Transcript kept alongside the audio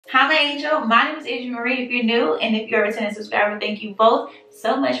Hi, my angel. My name is Aisha Marie if you're new, and if you're a returning subscriber, thank you both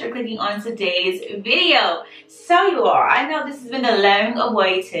so much for clicking on today's video. So you all, I know this has been the long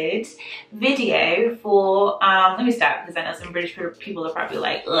awaited video for, let me stop because I know some British people are probably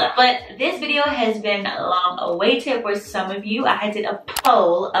like, ugh. But this video has been long awaited for some of you. I did a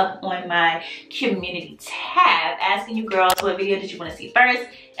poll up on my community tab asking you girls what video did you want to see first.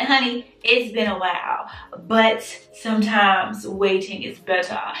 And honey, it's been a while, but sometimes waiting is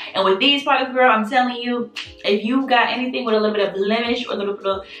better. And with these products, girl, I'm telling you, if you got anything with a little bit of blemish or a little bit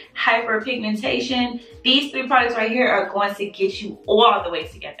of hyperpigmentation, these three products right here are going to get you all the way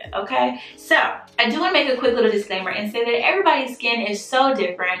together, okay? So I do want to make a quick little disclaimer and say that everybody's skin is so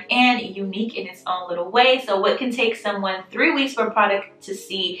different and unique in its own little way. So what can take someone 3 weeks for a product to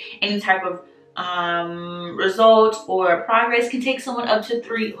see any type of result or progress can take someone up to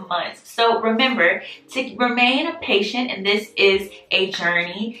 3 months. So remember to remain patient, and this is a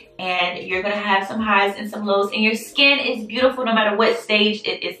journey, and you're gonna have some highs and some lows, and your skin is beautiful no matter what stage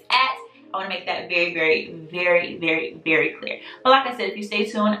it is at. I want to make that very clear. But like I said, if you stay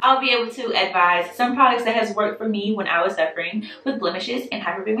tuned, I'll be able to advise some products that has worked for me when I was suffering with blemishes and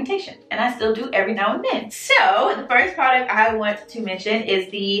hyperpigmentation, and I still do every now and then. So the first product I want to mention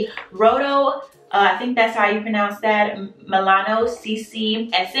is the Rohto, I think that's how you pronounce that, Melano CC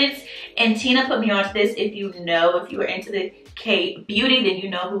Essence. And Tina put me on this. If you were into the K beauty, then you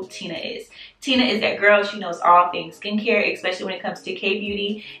know who Tina is. Tina is that girl. She knows all things skincare, especially when it comes to K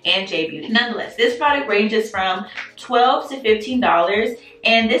beauty and J beauty. Nonetheless, this product ranges from $12 to $15,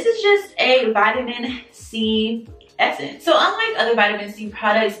 and this is just a vitamin C essence. So unlike other vitamin C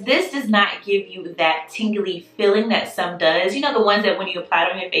products, this does not give you that tingly feeling that some does. You know, the ones that when you apply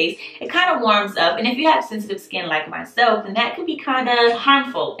it on your face, it kind of warms up. And if you have sensitive skin like myself, then that could be kind of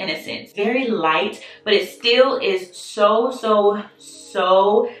harmful in a sense. Very light, but it still is so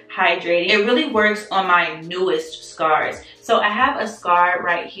hydrating. It really works on my newest scars. So I have a scar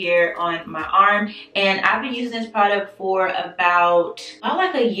right here on my arm, and I've been using this product for about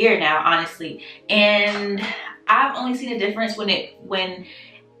like a year now, honestly. And I've only seen a difference when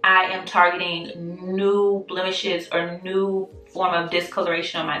I am targeting new blemishes or new form of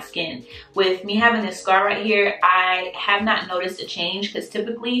discoloration on my skin. With me having this scar right here, I have not noticed a change, because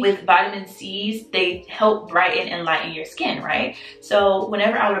typically with vitamin C's, they help brighten and lighten your skin, right? So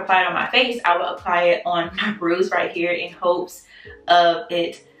whenever I would apply it on my face, I would apply it on my bruise right here in hopes of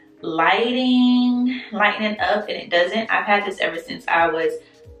it lightening up, and it doesn't. I've had this ever since I was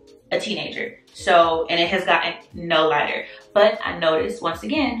a teenager, so, and it has gotten no lighter. But I noticed, once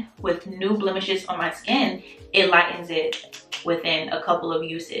again, with new blemishes on my skin, it lightens it within a couple of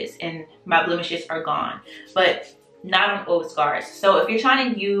uses, and my blemishes are gone, but not on old scars. So if you're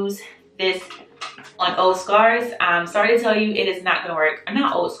trying to use this on old scars, I'm sorry to tell you, it is not gonna work. Or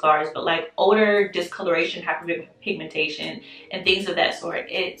not old scars, but like older discoloration, hyperpigmentation, and things of that sort.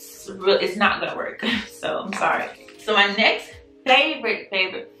 It's not gonna work. So I'm sorry. So my next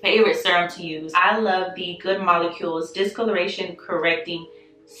favorite serum to use, I love the Good Molecules Discoloration Correcting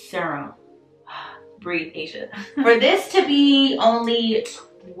Serum. Breathe, Aisha. For this to be only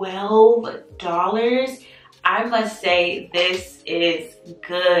 $12, I must say this is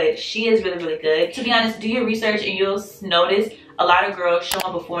good. She is really good. To be honest, do your research and you'll notice a lot of girls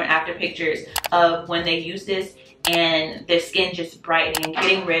showing before and after pictures of when they use this and their skin just brightening,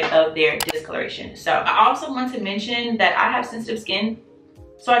 getting rid of their discoloration. So I also want to mention that I have sensitive skin,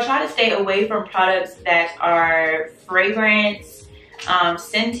 so I try to stay away from products that are fragrance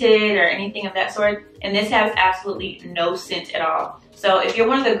scented or anything of that sort, and this has absolutely no scent at all. So if you're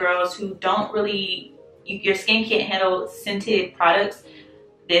one of the girls who don't really, your skin can't handle scented products,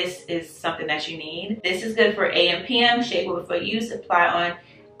 this is something that you need. This is good for AM, PM, shave before use, apply on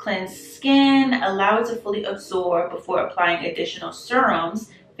cleansed skin, allow it to fully absorb before applying additional serums,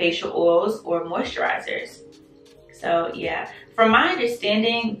 facial oils, or moisturizers. So yeah, from my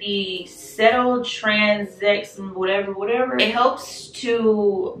understanding, the Settle Transex whatever, it helps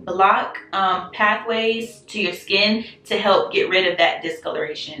to block pathways to your skin to help get rid of that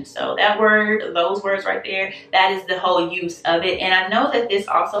discoloration. So that word, those words right there, that is the whole use of it. And I know that this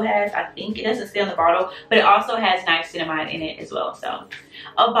also has, I think it doesn't say on the bottle, but it also has niacinamide in it as well. So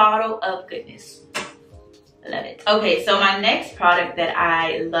a bottle of goodness. Love it. Okay, so my next product that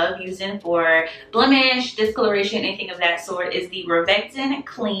I love using for blemish, discoloration, anything of that sort is the ROVECTIN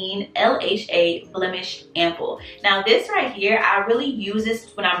Clean LHA Blemish Ampoule. Now this right here, I really use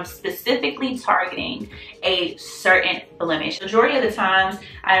this when I'm specifically targeting a certain blemish. Majority of the times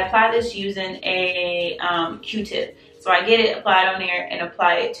I apply this using a Q-tip. So I get it applied on there and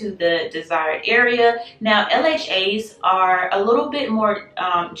apply it to the desired area. Now LHAs are a little bit more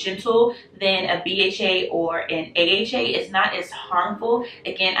gentle than a BHA or an AHA. It's not as harmful.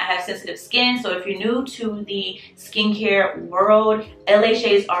 Again, I have sensitive skin, so if you're new to the skincare world,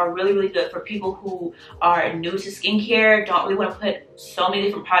 LHAs are really, really good for people who are new to skincare, don't really want to put so many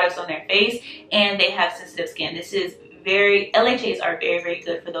different products on their face, and they have sensitive skin. LHAs are very, very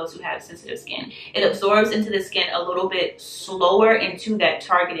good for those who have sensitive skin. It absorbs into the skin a little bit slower into that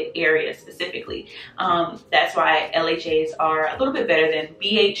targeted area specifically. That's why LHAs are a little bit better than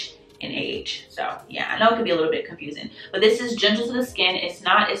BH and AH. So yeah, I know it could be a little bit confusing, but this is gentle to the skin. It's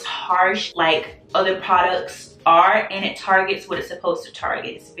not as harsh like other products are, and it targets what it's supposed to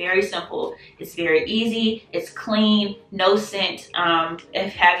target. It's very simple, it's very easy, it's clean, no scent.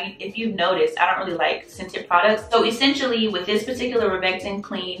 If you've noticed, I don't really like scented products. So essentially with this particular ROVECTIN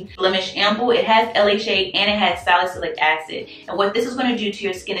Clean Blemish Ampoule, it has LHA and it has salicylic acid, and what this is going to do to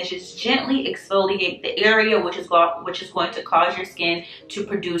your skin is just gently exfoliate the area, which is going to cause your skin to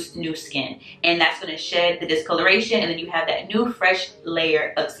produce new skin, and that's going to shed the discoloration, and then you have that new fresh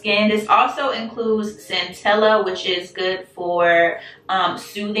layer of skin. This also includes centella, which is good for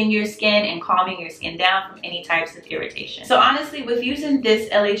soothing your skin and calming your skin down from any types of irritation. So honestly, with using this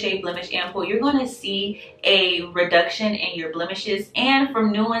LHA Blemish Ampoule, you're going to see a reduction in your blemishes and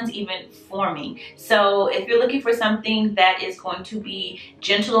from new ones even forming. So if you're looking for something that is going to be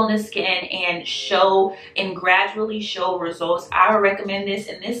gentle on the skin and gradually show results, I would recommend this,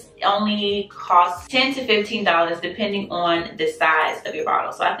 and this only costs $10 to $15 depending on the size of your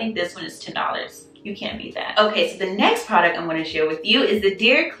bottle. So I think this one is $10. You can't beat that. Okay, so the next product I'm going to share with you is the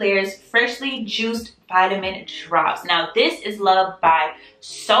Dear Klairs Freshly Juiced Vitamin Drops. Now this is loved by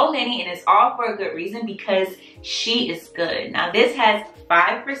so many, and it's all for a good reason, because she is good. Now this has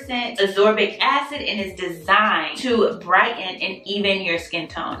 5% ascorbic acid and is designed to brighten and even your skin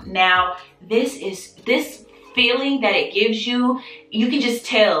tone. Now this feeling that it gives you, you can just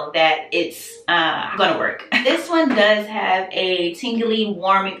tell that it's gonna work. This one does have a tingly,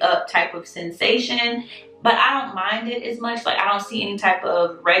 warming up type of sensation, but I don't mind it as much. Like, I don't see any type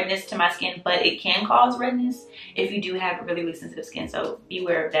of redness to my skin, but it can cause redness if you do have really, really sensitive skin, so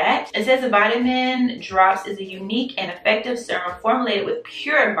beware of that. It says the Vitamin Drops is a unique and effective serum formulated with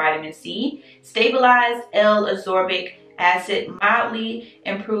pure vitamin C, stabilized L-ascorbic acid, mildly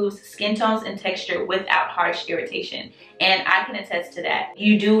improves skin tones and texture without harsh irritation. And I can attest to that.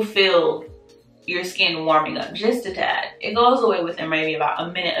 You do feel your skin warming up just a tad. It goes away within maybe about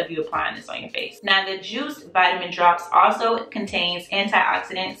a minute of you applying this on your face. Now the Juiced Vitamin Drops also contains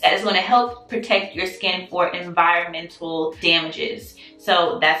antioxidants that is going to help protect your skin for environmental damages.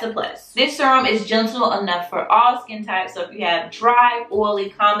 So that's a plus. This serum is gentle enough for all skin types. So if you have dry, oily,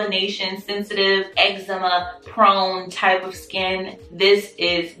 combination, sensitive, eczema prone type of skin, this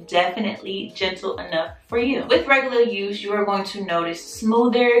is definitely gentle enough for you. With regular use, you are going to notice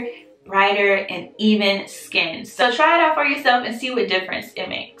smoother, brighter, and even skin. So try it out for yourself and see what difference it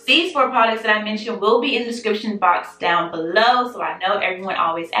makes. These 4 products that I mentioned will be in the description box down below. So I know everyone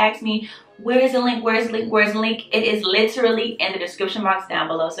always asks me, where's the link, where's the link, where's the link? It is literally in the description box down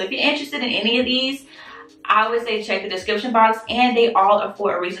below. So if you're interested in any of these, I would say check the description box, and they all are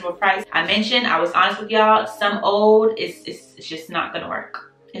for a reasonable price. I mentioned, I was honest with y'all, some old, it's just not gonna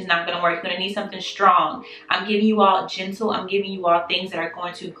work. It's not gonna work. You're gonna need something strong. I'm giving you all gentle, I'm giving you all things that are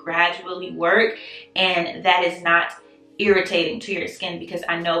going to gradually work, and that is not irritating to your skin, because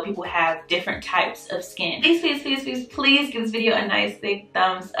I know people have different types of skin. Please, please, please, please, please give this video a nice big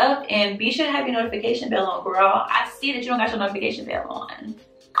thumbs up, and be sure to have your notification bell on, girl. I see that you don't got your notification bell on.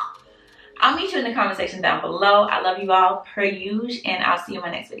 I'll meet you in the comment section down below. I love you all per usual, and I'll see you in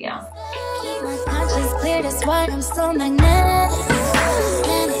my next video. Keep my conscience clear, that's why I'm so magnetic.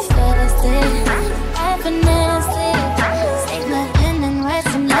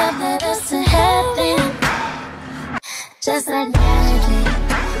 Just like that.